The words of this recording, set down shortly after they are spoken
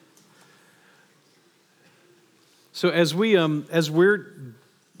So as we're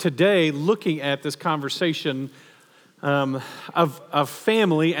today looking at this conversation of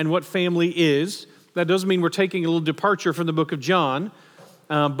family and what family is, that doesn't mean we're taking a little departure from the book of John,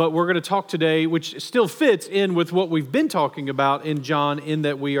 but we're going to talk today, which still fits in with what we've been talking about in John, in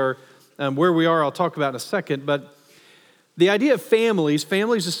that we are where we are. I'll talk about in a second, but the idea of families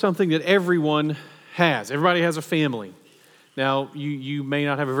is something that everyone has. Everybody has a family. Now, you may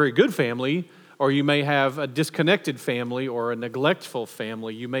not have a very good family, or you may have a disconnected family or a neglectful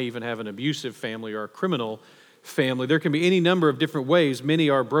family. You may even have an abusive family or a criminal family. There can be any number of different ways. Many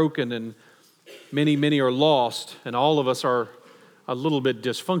are broken and many are lost, and all of us are a little bit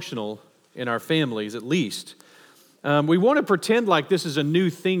dysfunctional in our families, at least. We want to pretend like this is a new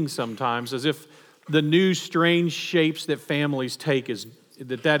thing sometimes, as if the new strange shapes that families take is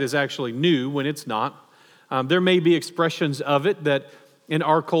actually new when it's not. There may be expressions of it that in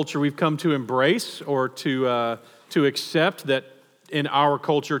our culture we've come to embrace or to accept, that in our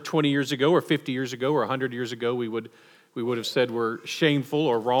culture 20 years ago or 50 years ago or 100 years ago we would have said were shameful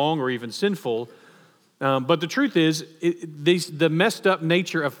or wrong or even sinful. But the truth is, the messed up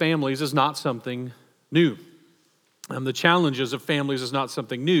nature of families is not something new. The challenges of families is not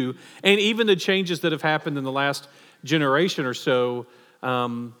something new. And even the changes that have happened in the last generation or so,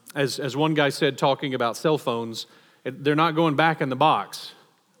 as one guy said talking about cell phones, they're not going back in the box.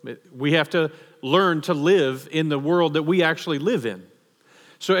 We have to learn to live in the world that we actually live in.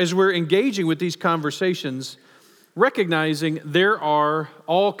 So as we're engaging with these conversations, recognizing there are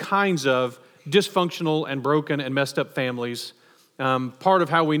all kinds of dysfunctional and broken and messed up families. Part of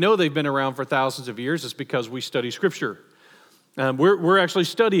how we know they've been around for thousands of years is because we study Scripture. We're actually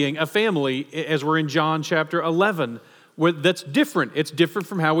studying a family as we're in John chapter 11, that's different. It's different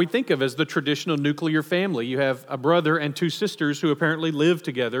from how we think of as the traditional nuclear family. You have a brother and two sisters who apparently live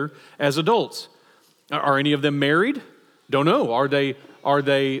together as adults. Are any of them married? Don't know. Are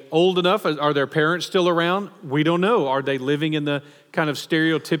they old enough? Are their parents still around? We don't know. Are they living in the kind of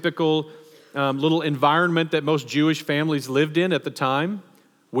stereotypical little environment that most Jewish families lived in at the time?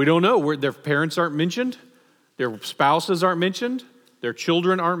 We don't know. Their parents aren't mentioned. Their spouses aren't mentioned. Their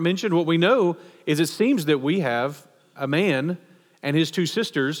children aren't mentioned. What we know is it seems that we have a man and his two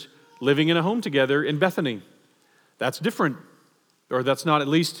sisters living in a home together in Bethany. That's different, or that's not, at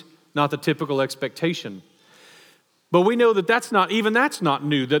least not the typical expectation. But we know that that's not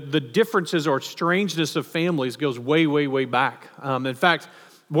new, that the differences or strangeness of families goes way, way, way back. In fact,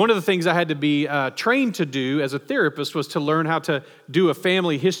 one of the things I had to be trained to do as a therapist was to learn how to do a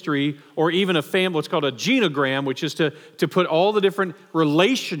family history, or even what's called a genogram, which is to put all the different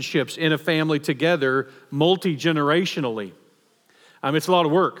relationships in a family together multi-generationally. It's a lot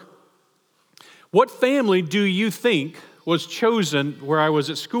of work. What family do you think was chosen where I was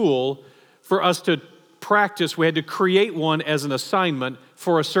at school for us to practice? We had to create one as an assignment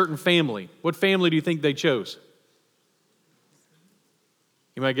for a certain family. What family do you think they chose?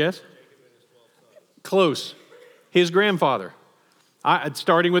 You might guess? Close. His grandfather.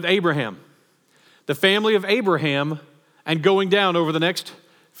 Starting with Abraham. The family of Abraham and going down over the next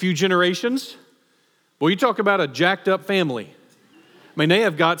few generations. Well, you talk about a jacked up family. I mean, they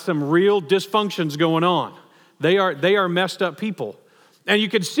have got some real dysfunctions going on. They are messed up people. And you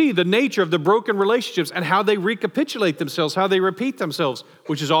can see the nature of the broken relationships and how they recapitulate themselves, how they repeat themselves,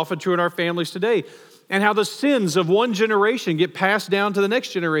 which is often true in our families today. And how the sins of one generation get passed down to the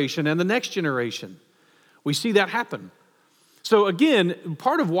next generation and the next generation. We see that happen. So again,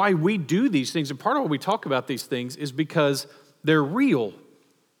 part of why we do these things and part of why we talk about these things is because they're real.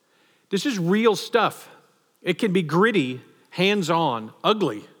 This is real stuff. It can be gritty, hands-on,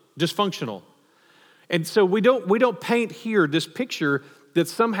 ugly, dysfunctional. And so we don't paint here this picture that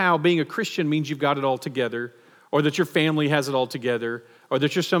somehow being a Christian means you've got it all together, or that your family has it all together, or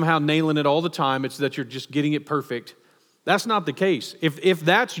that you're somehow nailing it all the time. It's that you're just getting it perfect. That's not the case. If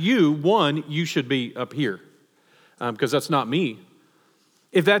that's you, one, you should be up here, because that's not me.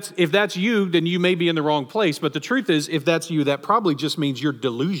 If that's you, then you may be in the wrong place. But the truth is, if that's you, that probably just means you're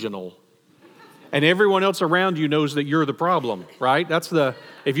delusional. And everyone else around you knows that you're the problem, right?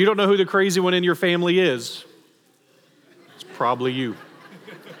 If you don't know who the crazy one in your family is, it's probably you.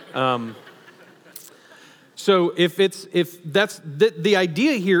 So the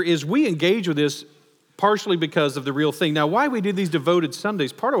idea here is we engage with this partially because of the real thing. Now, why we do these devoted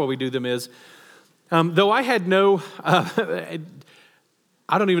Sundays, part of why we do them is, though I had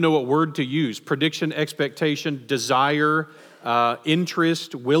I don't even know what word to use, prediction, expectation, desire,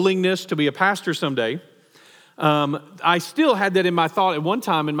 interest, willingness to be a pastor someday, I still had that in my thought. At one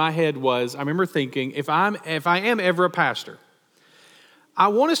time in my head I remember thinking, if I am ever a pastor, I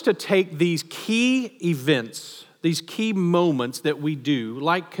want us to take these key events these key moments that we do,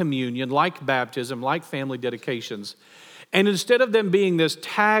 like communion, like baptism, like family dedications. And instead of them being this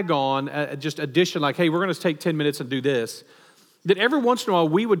tag on, just addition, like, hey, we're going to take 10 minutes and do this, that every once in a while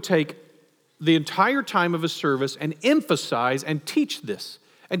we would take the entire time of a service and emphasize and teach this,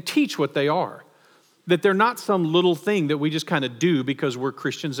 and teach what they are. That they're not some little thing that we just kind of do because we're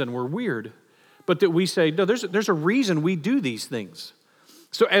Christians and we're weird, but that we say, no, there's a reason we do these things.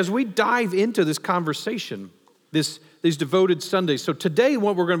 So as we dive into this conversation, these devoted Sundays, so today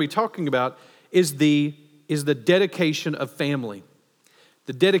what we're going to be talking about is the dedication of family.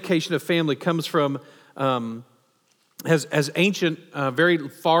 The dedication of family comes from as ancient, very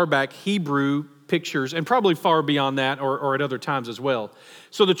far back Hebrew pictures, and probably far beyond that or at other times as well.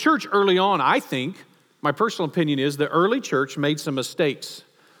 So the church early on, I think, my personal opinion is the early church made some mistakes.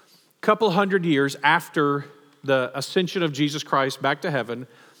 A couple hundred years after the ascension of Jesus Christ back to heaven,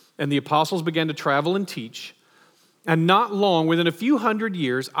 and the apostles began to travel and teach, and not long, within a few hundred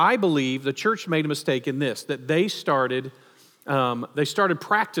years, I believe the church made a mistake in this, that they started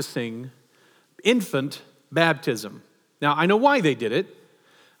practicing infant baptism. Now, I know why they did it.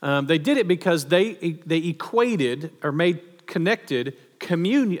 They did it because they equated or made connected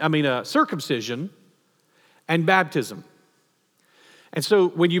circumcision and baptism. And so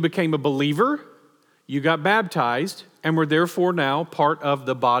when you became a believer, you got baptized and were therefore now part of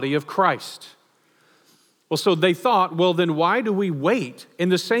the body of Christ. Well, so they thought, well, then why do we wait? In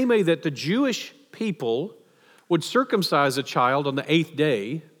the same way that the Jewish people would circumcise a child on the 8th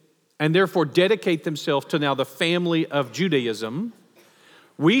day and therefore dedicate themselves to now the family of Judaism,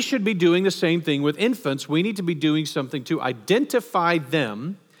 we should be doing the same thing with infants. We need to be doing something to identify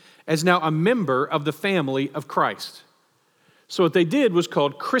them as now a member of the family of Christ. So what they did was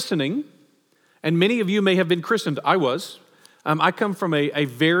called christening, and many of you may have been christened. I was. I come from a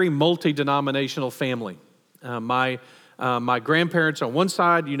very multi-denominational family. My grandparents on one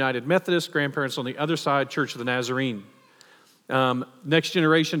side, United Methodist, grandparents on the other side, Church of the Nazarene. Next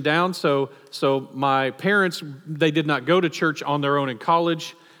generation down, so my parents, they did not go to church on their own in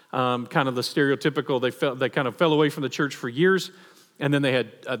college, kind of the stereotypical, they kind of fell away from the church for years, and then they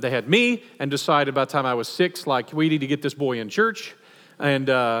had me, and decided by the time I was 6, like, we need to get this boy in church. And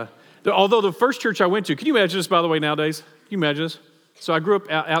although the first church I went to, can you imagine this, by the way, nowadays? Can you imagine this? So I grew up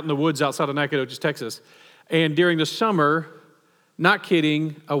out in the woods outside of Nacogdoches, Texas, and during the summer, not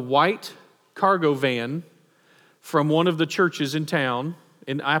kidding, a white cargo van from one of the churches in town,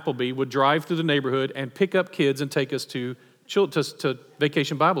 in Appleby, would drive through the neighborhood and pick up kids and take us to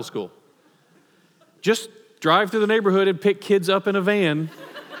Vacation Bible School. Just drive through the neighborhood and pick kids up in a van.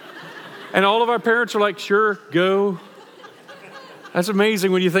 And all of our parents are like, sure, go. That's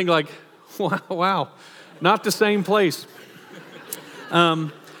amazing when you think like, wow, not the same place.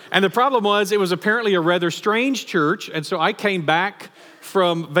 And the problem was, it was apparently a rather strange church, and so I came back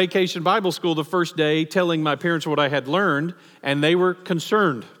from Vacation Bible School the first day telling my parents what I had learned, and they were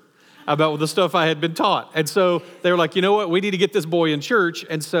concerned about the stuff I had been taught. And so they were like, you know what, we need to get this boy in church.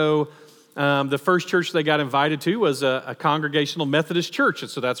 And so the first church they got invited to was a Congregational Methodist church,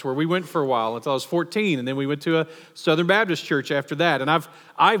 and so that's where we went for a while until I was 14, and then we went to a Southern Baptist church after that. And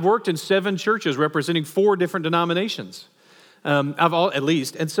I've worked in 7 churches representing 4 different denominations, at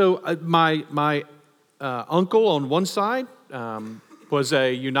least. And so my uncle on one side was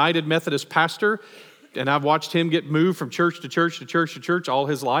a United Methodist pastor, and I've watched him get moved from church to church to church to church all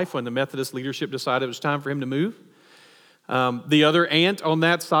his life when the Methodist leadership decided it was time for him to move. The other aunt on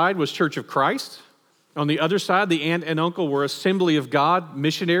that side was Church of Christ. On the other side, the aunt and uncle were Assembly of God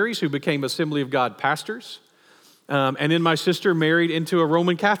missionaries who became Assembly of God pastors. And then my sister married into a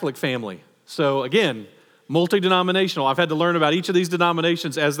Roman Catholic family. So again, multi-denominational. I've had to learn about each of these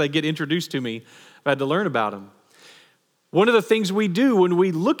denominations as they get introduced to me. I've had to learn about them. One of the things we do when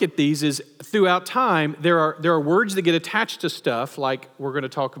we look at these is throughout time, there are words that get attached to stuff, like we're going to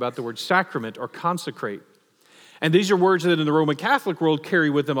talk about the word sacrament or consecrate. And these are words that in the Roman Catholic world carry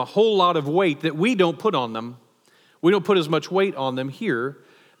with them a whole lot of weight that we don't put on them. We don't put as much weight on them here,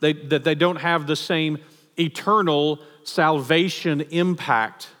 that they don't have the same eternal salvation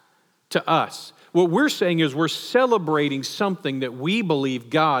impact to us. What we're saying is we're celebrating something that we believe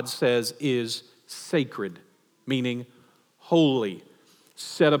God says is sacred, meaning holy,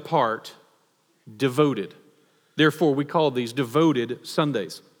 set apart, devoted. Therefore, we call these devoted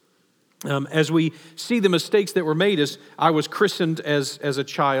Sundays. As we see the mistakes that were made, as I was christened as a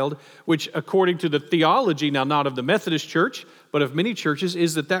child, which according to the theology, now not of the Methodist Church, but of many churches,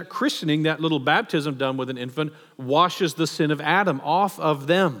 is that christening, that little baptism done with an infant, washes the sin of Adam off of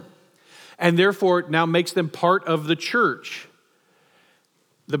them, and therefore now makes them part of the church.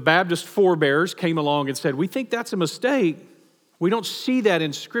 the Baptist forebears came along and said, we think that's a mistake. We don't see that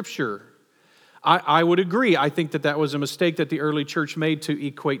in Scripture. I would agree. I think that was a mistake that the early church made to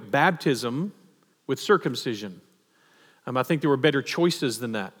equate baptism with circumcision. I think there were better choices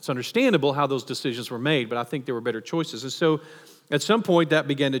than that. It's understandable how those decisions were made, but I think there were better choices. And so at some point that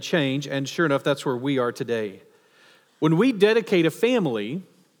began to change, and sure enough, that's where we are today. When we dedicate a family,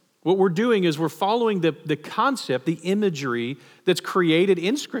 what we're doing is we're following the concept, the imagery that's created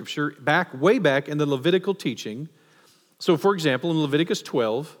in Scripture way back in the Levitical teaching. So for example, in Leviticus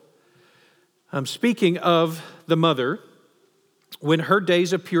 12, speaking of the mother, when her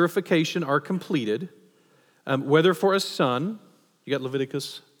days of purification are completed, whether for a son, you got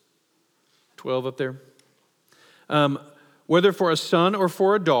Leviticus 12 up there? Whether for a son or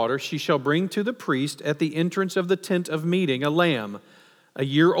for a daughter, she shall bring to the priest at the entrance of the tent of meeting a lamb, a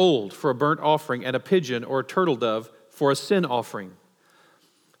year old, for a burnt offering, and a pigeon or a turtle dove for a sin offering.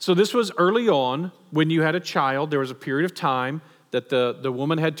 So this was early on when you had a child. There was a period of time that the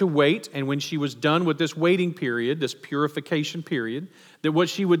woman had to wait, and when she was done with this waiting period, this purification period, that what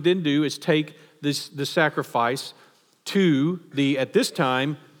she would then do is take the sacrifice to at this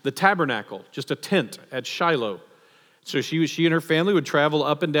time, the tabernacle, just a tent at Shiloh. So she and her family would travel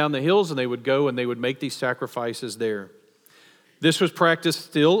up and down the hills, and they would go and they would make these sacrifices there. This was practiced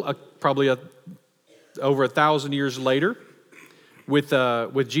still probably over 1,000 years later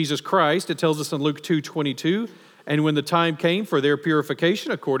with Jesus Christ. It tells us in Luke 2:22, and when the time came for their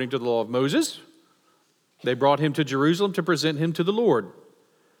purification according to the law of Moses, they brought him to Jerusalem to present him to the Lord.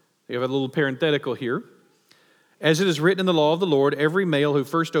 We have a little parenthetical here. As it is written in the law of the Lord, every male who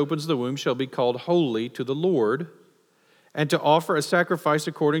first opens the womb shall be called holy to the Lord, and to offer a sacrifice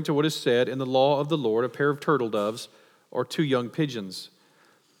according to what is said in the law of the Lord, a pair of turtle doves or 2 young pigeons.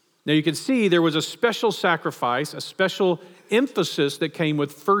 Now you can see there was a special sacrifice, a special emphasis that came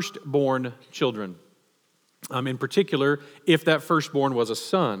with firstborn children. In particular, if that firstborn was a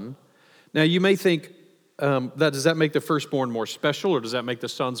son. Now you may think, does that make the firstborn more special, or does that make the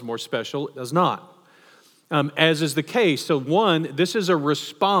sons more special? It does not. As is the case. So one, this is a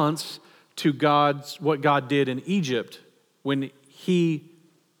response to what God did in Egypt when he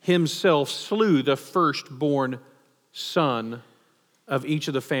himself slew the firstborn son of each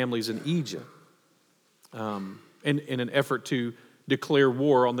of the families in Egypt in an effort to declare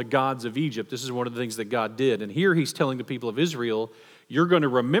war on the gods of Egypt. This is one of the things that God did. And here he's telling the people of Israel, you're going to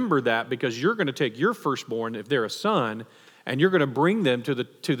remember that because you're going to take your firstborn, if they're a son, and you're going to bring them to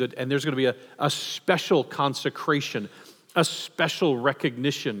the and there's going to be a special consecration, a special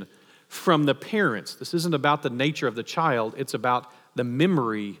recognition from the parents. This isn't about the nature of the child, it's about the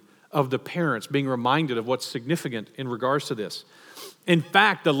memory of the parents being reminded of what's significant in regards to this. In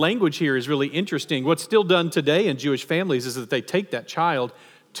fact, the language here is really interesting. What's still done today in Jewish families is that they take that child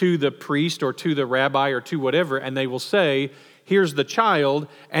to the priest or to the rabbi or to whatever, and they will say, here's the child,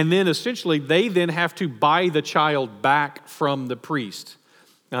 and then essentially they then have to buy the child back from the priest.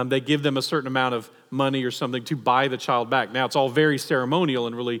 They give them a certain amount of money or something to buy the child back. Now, it's all very ceremonial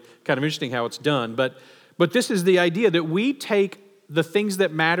and really kind of interesting how it's done, but this is the idea that we take the things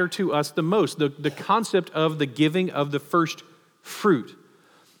that matter to us the most, the concept of the giving of the first fruit.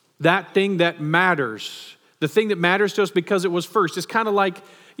 That thing that matters, the thing that matters to us because it was first. It's kind of like,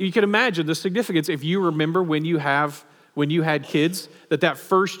 you can imagine the significance if you remember when you had kids, that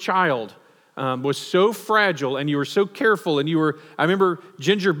first child was so fragile and you were so careful and I remember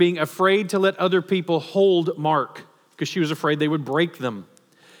Ginger being afraid to let other people hold Mark because she was afraid they would break them.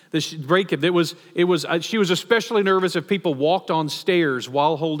 She was especially nervous if people walked on stairs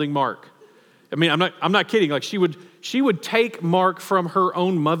while holding Mark. I mean, I'm not kidding. Like she would take Mark from her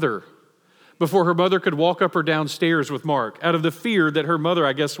own mother before her mother could walk up or down stairs with Mark out of the fear that her mother,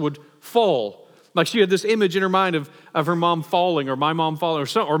 I guess, would fall. Like she had this image in her mind of her mom falling or my mom falling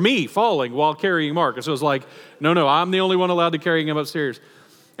or me falling while carrying Mark. And so it was like, no, I'm the only one allowed to carry him upstairs.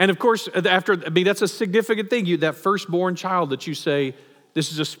 And of course, that's a significant thing. That firstborn child that you say, this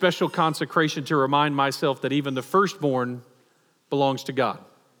is a special consecration to remind myself that even the firstborn belongs to God.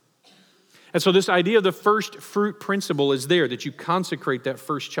 And so this idea of the first fruit principle is there, that you consecrate that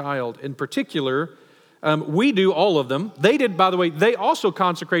first child. In particular, we do all of them. They did, by the way, they also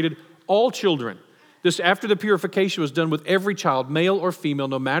consecrated all children. This, after the purification was done with every child, male or female,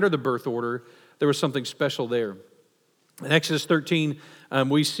 no matter the birth order, there was something special there. In Exodus 13,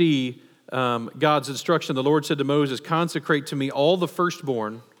 we see God's instruction. The Lord said to Moses, consecrate to me all the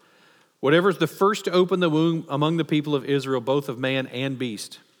firstborn, whatever is the first to open the womb among the people of Israel, both of man and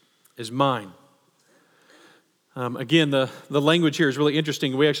beast, is mine. Again, the language here is really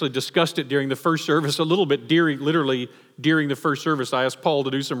interesting. We actually discussed it during the first service a little bit, literally during the first service. I asked Paul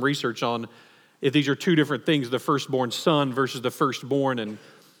to do some research on if these are two different things, the firstborn son versus the firstborn,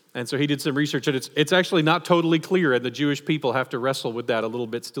 and so he did some research, and it's actually not totally clear, and the Jewish people have to wrestle with that a little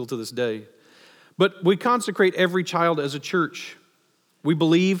bit still to this day. But we consecrate every child as a church. We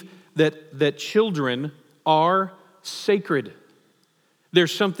believe that children are sacred.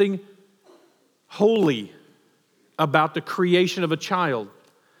 There's something holy about the creation of a child,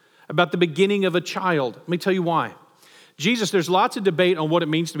 about the beginning of a child. Let me tell you why. There's lots of debate on what it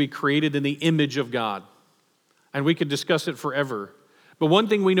means to be created in the image of God, and we could discuss it forever. But one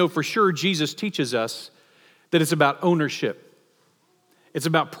thing we know for sure, Jesus teaches us that it's about ownership. It's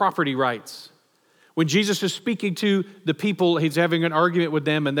about property rights. When Jesus is speaking to the people, he's having an argument with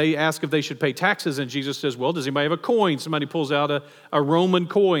them, and they ask if they should pay taxes, and Jesus says, well, does anybody have a coin? Somebody pulls out a Roman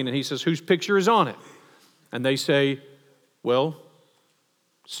coin, and he says, whose picture is on it? And they say, well,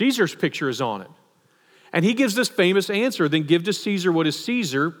 Caesar's picture is on it. And he gives this famous answer, then give to Caesar what is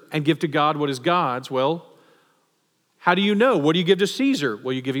Caesar and give to God what is God's. Well, how do you know? What do you give to Caesar?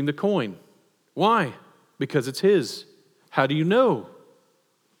 Well, you give him the coin. Why? Because it's his. How do you know?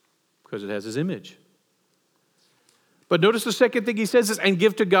 Because it has his image. But notice the second thing he says is, and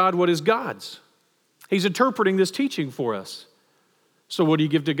give to God what is God's. He's interpreting this teaching for us. So what do you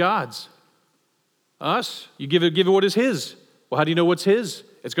give to God's? Us. You give it what is his. Well, how do you know what's his?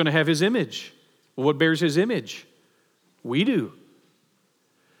 It's going to have his image. Well, what bears his image? We do.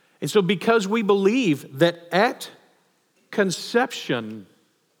 And so because we believe that at conception,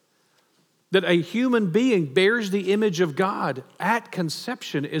 that a human being bears the image of God at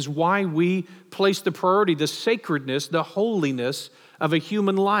conception is why we place the priority, the sacredness, the holiness of a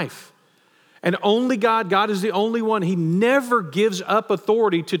human life. And only God is the only one. He never gives up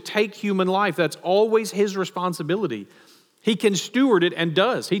authority to take human life. That's always his responsibility. He can steward it and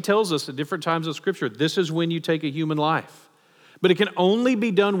does. He tells us at different times of Scripture, this is when you take a human life. But it can only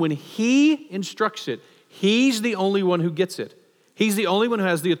be done when he instructs it. He's the only one who gets it. He's the only one who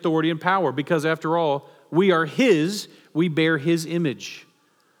has the authority and power because after all, we are his, we bear his image.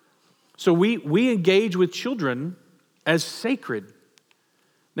 So we engage with children as sacred.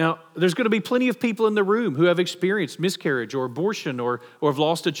 Now, there's going to be plenty of people in the room who have experienced miscarriage or abortion or have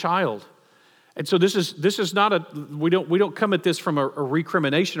lost a child. And so this is not we don't come at this from a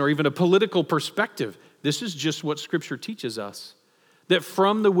recrimination or even a political perspective. This is just what Scripture teaches us. That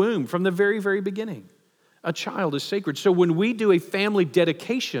from the womb, from the very, very beginning, a child is sacred. So when we do a family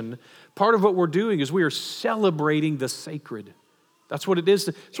dedication, part of what we're doing is we are celebrating the sacred. That's what it is.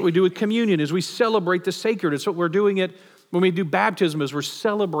 That's what we do with communion, is we celebrate the sacred. It's what we're doing when we do baptism, is we're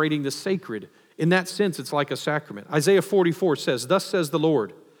celebrating the sacred. In that sense, it's like a sacrament. Isaiah 44 says, thus says the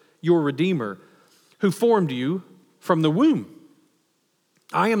Lord, your Redeemer, who formed you from the womb.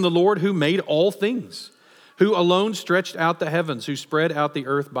 I am the Lord who made all things, who alone stretched out the heavens, who spread out the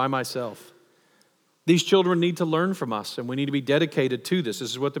earth by myself. These children need to learn from us, and we need to be dedicated to this.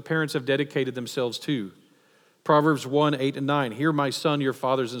 This is what the parents have dedicated themselves to. Proverbs 1, 8 and 9, hear my son, your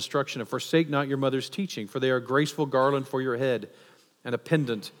father's instruction, and forsake not your mother's teaching, for they are a graceful garland for your head and a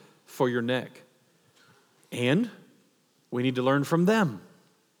pendant for your neck. And we need to learn from them.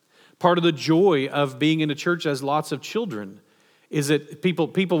 Part of the joy of being in a church as lots of children is that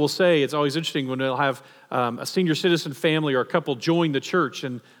people will say, it's always interesting when they'll have a senior citizen family or a couple join the church,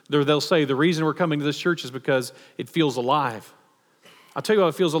 and they'll say, the reason we're coming to this church is because it feels alive. I'll tell you what,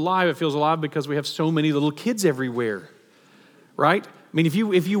 it feels alive. It feels alive because we have so many little kids everywhere, right? I mean, if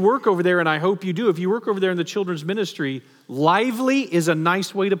you work over there, and I hope you do, if you work over there in the children's ministry, lively is a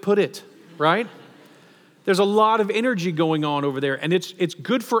nice way to put it, right? There's a lot of energy going on over there, and it's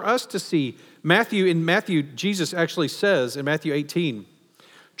good for us to see. In Matthew, Jesus actually says in Matthew 18,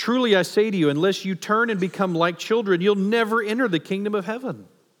 truly I say to you, unless you turn and become like children, you'll never enter the kingdom of heaven.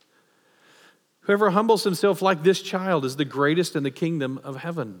 Whoever humbles himself like this child is the greatest in the kingdom of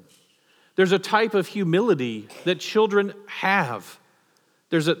heaven. There's a type of humility that children have.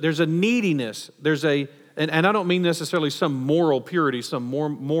 There's a neediness. And I don't mean necessarily some moral purity, some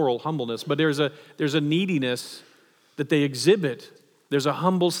moral humbleness, but there's a neediness that they exhibit. There's a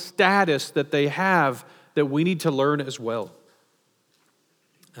humble status that they have that we need to learn as well.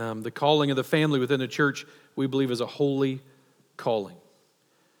 The calling of the family within the church, we believe, is a holy calling.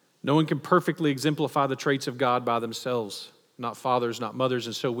 No one can perfectly exemplify the traits of God by themselves, not fathers, not mothers,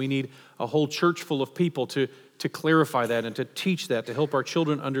 and so we need a whole church full of people to clarify that and to teach that, to help our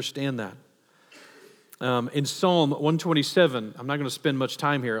children understand that. In Psalm 127, I'm not going to spend much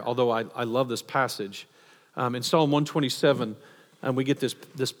time here, although I love this passage. In Psalm 127, And we get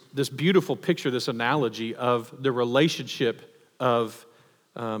this beautiful picture, this analogy of the relationship of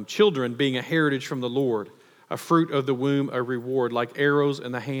children being a heritage from the Lord, a fruit of the womb, a reward, like arrows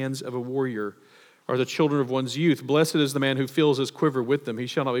in the hands of a warrior, are the children of one's youth. Blessed is the man who fills his quiver with them. He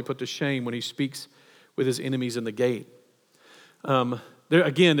shall not be put to shame when he speaks with his enemies in the gate.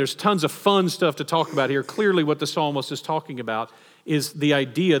 There's tons of fun stuff to talk about here. Clearly what the psalmist is talking about is the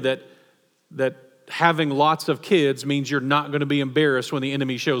idea that having lots of kids means you're not going to be embarrassed when the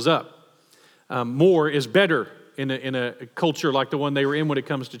enemy shows up. More is better in a culture like the one they were in when it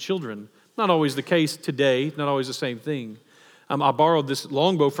comes to children. Not always the case today, not always the same thing. I borrowed this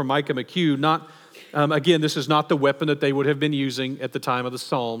longbow from Micah McHugh. This is not the weapon that they would have been using at the time of the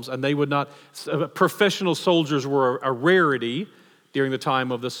Psalms, and they would not. Professional soldiers were a rarity during the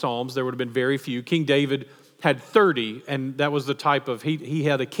time of the Psalms. There would have been very few. King David had 30, and that was the type of, he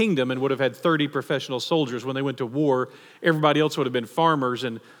had a kingdom and would have had 30 professional soldiers. When they went to war, everybody else would have been farmers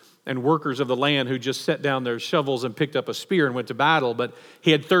and workers of the land who just set down their shovels and picked up a spear and went to battle. But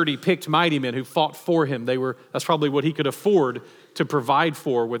he had 30 picked mighty men who fought for him. That's probably what he could afford to provide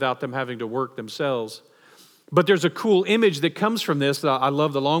for without them having to work themselves. But there's a cool image that comes from this that I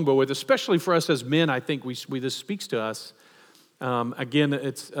love the longbow with, especially for us as men. I think this speaks to us.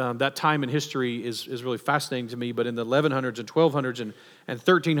 It's that time in history is really fascinating to me. But in the 1100s and 1200s and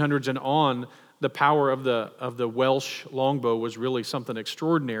 1300s and on, the power of the Welsh longbow was really something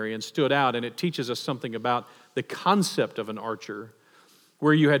extraordinary and stood out. And it teaches us something about the concept of an archer,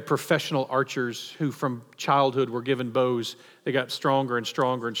 where you had professional archers who from childhood were given bows. They got stronger and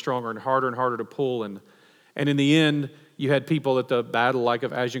stronger and stronger and harder to pull. And in the end, you had people at the battle like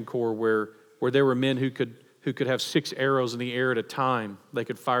of Agincourt where there were men who could have 6 arrows in the air at a time. They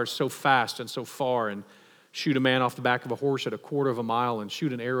could fire so fast and so far and shoot a man off the back of a horse at a quarter of a mile and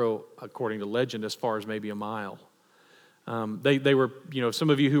shoot an arrow, according to legend, as far as maybe a mile. They were,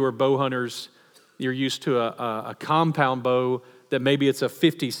 some of you who are bow hunters, you're used to a compound bow that maybe it's a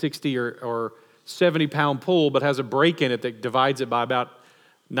 50, 60, or 70-pound pull, but has a break in it that divides it by about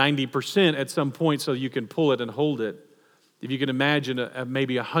 90% at some point so you can pull it and hold it. If you can imagine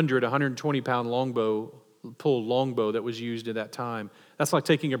maybe 100, 120-pound longbow that was used at that time. That's like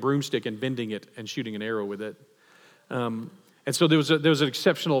taking a broomstick and bending it and shooting an arrow with it. And so there was an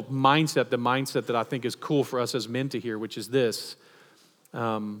exceptional mindset, the mindset that I think is cool for us as men to hear, which is this.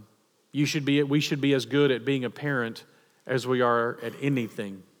 We should be as good at being a parent as we are at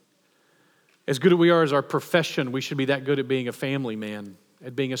anything. As good as we are as our profession, we should be that good at being a family man,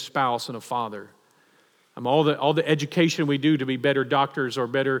 at being a spouse and a father. All the education we do to be better doctors or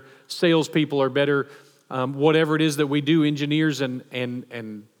better salespeople or better whatever it is that we do, engineers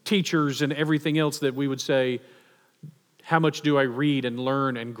and teachers and everything else, that we would say, how much do I read and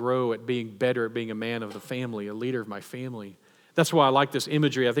learn and grow at being better at being a man of the family, a leader of my family? That's why I like this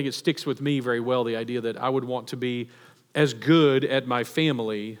imagery. I think it sticks with me very well, the idea that I would want to be as good at my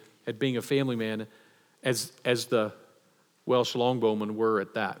family, at being a family man, as the Welsh longbowmen were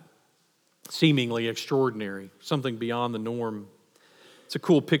at that. Seemingly extraordinary, something beyond the norm. It's a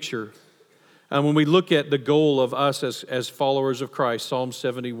cool picture. When we look at the goal of us as followers of Christ, Psalm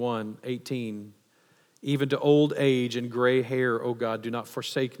 71:18, even to old age and gray hair, O God, do not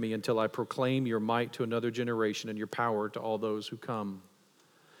forsake me until I proclaim your might to another generation and your power to all those who come.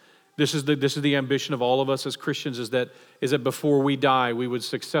 This is the ambition of all of us as Christians, is that before we die, we would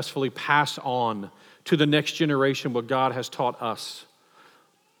successfully pass on to the next generation what God has taught us.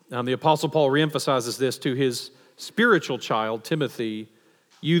 The Apostle Paul reemphasizes this to his spiritual child, Timothy.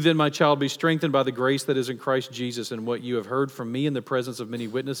 You then, my child, be strengthened by the grace that is in Christ Jesus, and what you have heard from me in the presence of many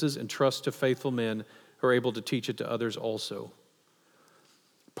witnesses, entrust to faithful men who are able to teach it to others also.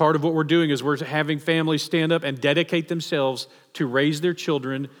 Part of what we're doing is we're having families stand up and dedicate themselves to raise their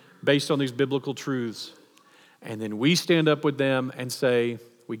children based on these biblical truths. And then we stand up with them and say,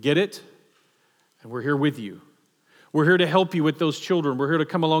 we get it, and we're here with you. We're here to help you with those children. We're here to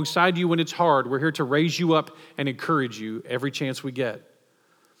come alongside you when it's hard. We're here to raise you up and encourage you every chance we get.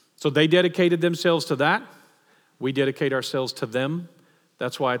 So they dedicated themselves to that. We dedicate ourselves to them.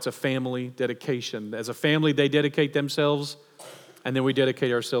 That's why it's a family dedication. As a family, they dedicate themselves, and then we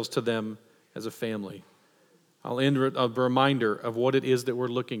dedicate ourselves to them as a family. I'll end with a reminder of what it is that we're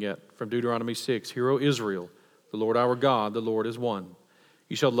looking at from Deuteronomy 6. Hear, O Israel, the Lord our God, the Lord is one.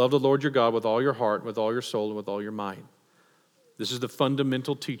 You shall love the Lord your God with all your heart, with all your soul, and with all your might. This is the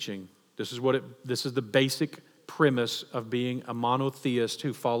fundamental teaching. This is the basic premise of being a monotheist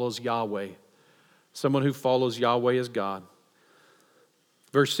who follows Yahweh. Someone who follows Yahweh as God.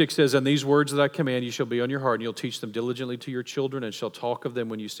 Verse 6 says, "And these words that I command you shall be on your heart, and you'll teach them diligently to your children, and shall talk of them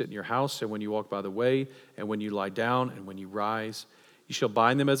when you sit in your house, and when you walk by the way, and when you lie down, and when you rise. You shall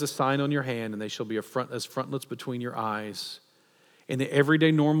bind them as a sign on your hand, and they shall be as frontlets between your eyes." In the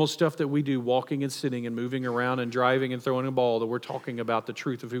everyday normal stuff that we do, walking and sitting and moving around and driving and throwing a ball, that we're talking about the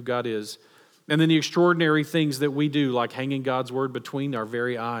truth of who God is. And then the extraordinary things that we do, like hanging God's word between our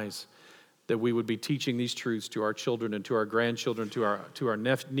very eyes, that we would be teaching these truths to our children and to our grandchildren, to our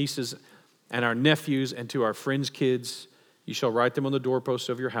nieces and our nephews and to our friends' kids. You shall write them on the doorposts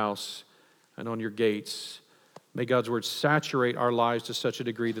of your house and on your gates. May God's word saturate our lives to such a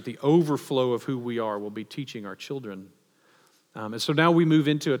degree that the overflow of who we are will be teaching our children. And so now we move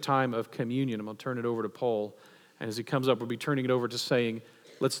into a time of communion. I'm going to turn it over to Paul. And as he comes up, we'll be turning it over to saying,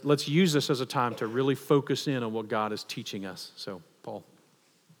 let's use this as a time to really focus in on what God is teaching us. So